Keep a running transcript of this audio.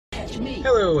me.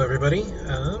 Hello everybody,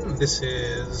 this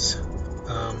is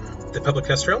the public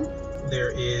test realm. There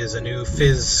is a new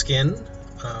Fizz skin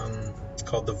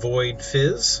called the Void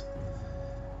Fizz,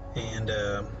 and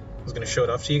I was going to show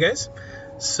it off to you guys.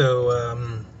 So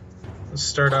let's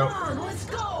start out, Let's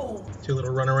go. do a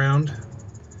little run around.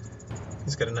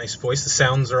 He's got a nice voice, the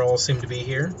sounds are all seem to be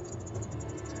here.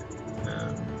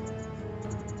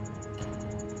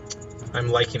 I'm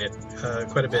liking it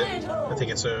quite a bit. I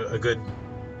think it's a good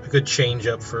change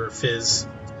up for Fizz.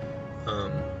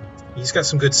 He's got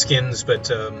some good skins, but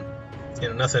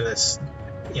nothing that's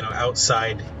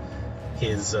outside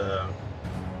his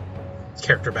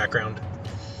character background.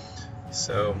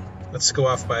 So let's go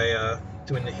off by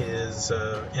doing his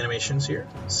animations here.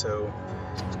 So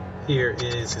here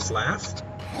is his laugh.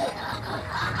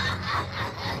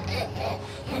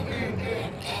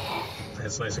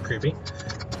 That's nice and creepy.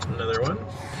 Another one.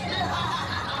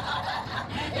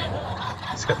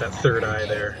 It's got that third eye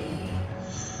there.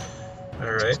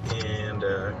 Alright, and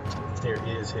here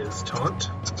is his taunt.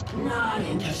 Not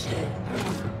interested.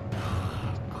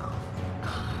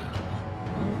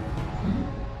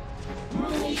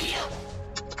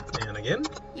 And again.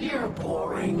 You're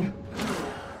boring.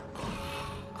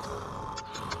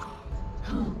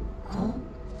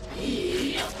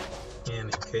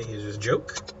 And okay, here's his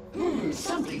joke.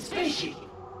 Something's fishy.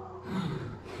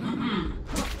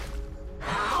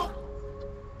 How?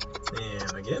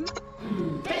 And again.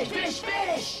 Fish, fish,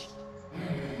 fish.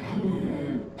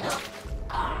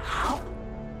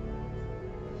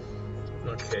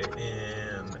 Okay,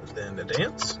 and then the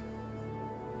dance.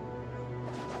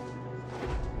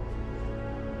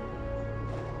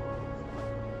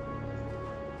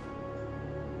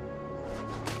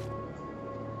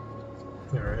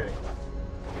 Alright.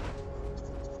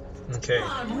 Okay.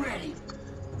 I'm ready.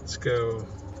 Let's go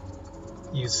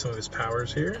use some of his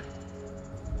powers here.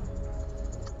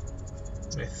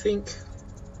 I think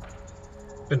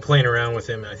I've been playing around with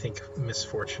him, and I think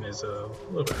Misfortune is a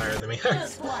little bit higher than me.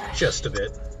 Just a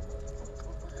bit.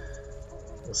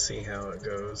 We'll see how it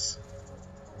goes.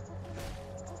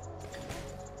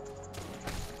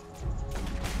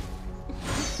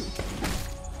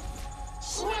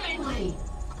 Swimmingly.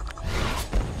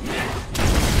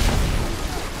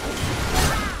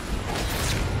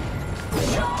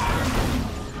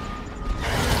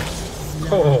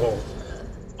 Oh,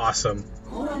 awesome.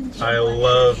 I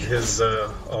love his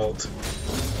ult.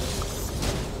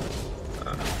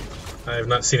 I have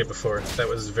not seen it before. That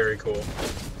was very cool.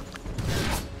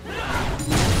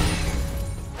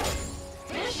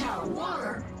 Fish out of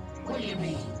water? What do you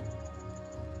mean?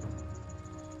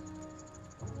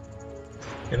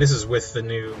 And this is with the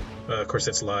new, of course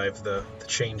it's live, the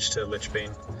change to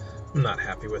Lichbane. I'm not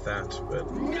happy with that,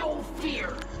 but... No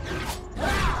fear.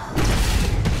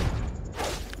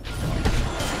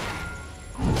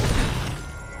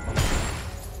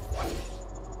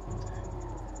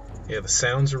 Yeah, the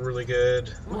sounds are really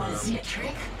good. Was it a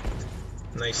trick?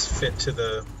 Nice fit to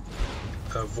the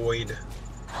Void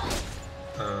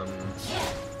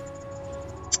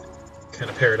kind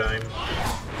of paradigm.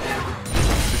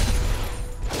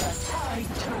 The tide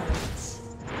turns.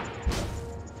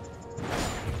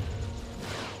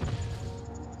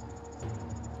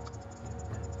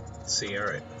 Let's see,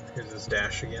 alright. Here's his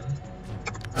dash again.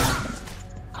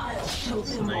 I'll show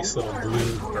It's a them nice a little water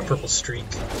blue or parade. purple streak.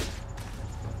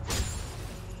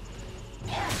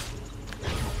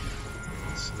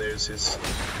 So there's his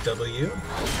W.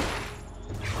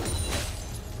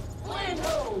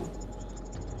 Lando.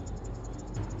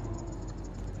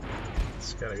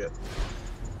 It's gotta get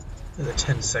another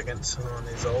 10 seconds on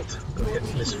his ult. Go hit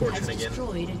Misfortune again.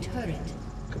 Destroyed a turret.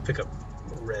 Go pick up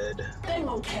red. They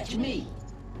won't catch me.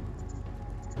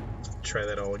 Try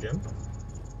that all again.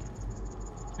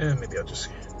 And maybe I'll just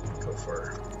go for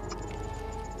her.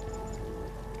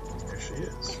 There she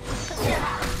is.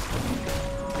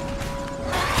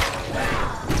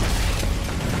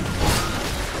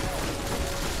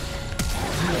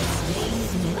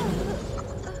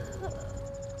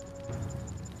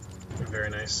 Very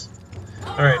nice.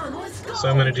 Alright, so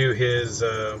I'm going to do his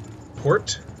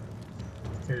port.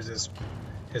 Here's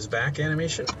his back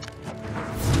animation.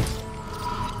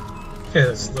 Yeah,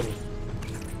 this little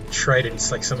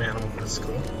trident's like some animal. That's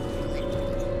cool.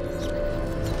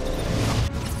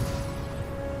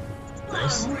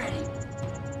 Nice. Ready.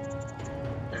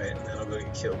 Alright, and then I'll go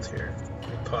get killed here. Let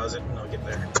me pause it and I'll get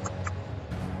there.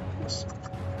 Oops.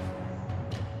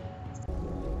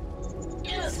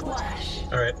 In a splash.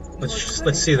 Alright,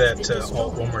 let's see that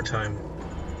ult one more time.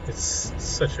 It's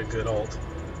such a good ult.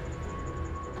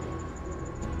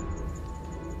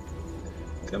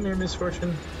 Come here,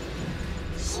 Misfortune.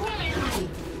 Swimming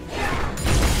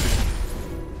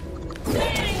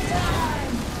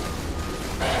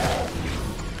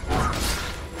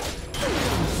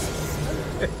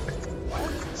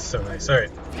Sorry.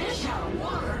 Fish out of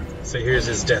water. So here's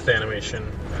his death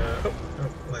animation.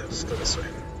 Let's go this way.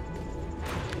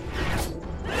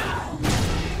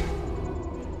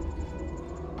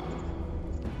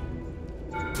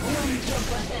 One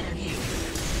jump ahead of you.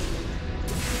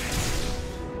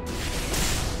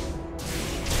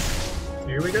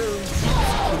 Here we go.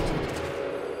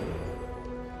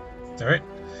 Alright.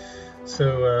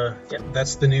 So, yeah,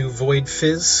 that's the new Void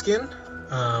Fizz skin.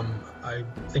 I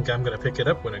think I'm going to pick it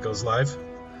up when it goes live.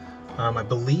 I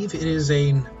believe it is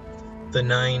the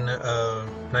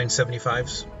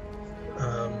 975s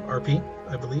RP,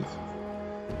 I believe.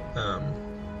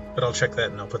 But I'll check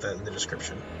that and I'll put that in the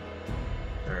description.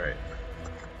 Alright.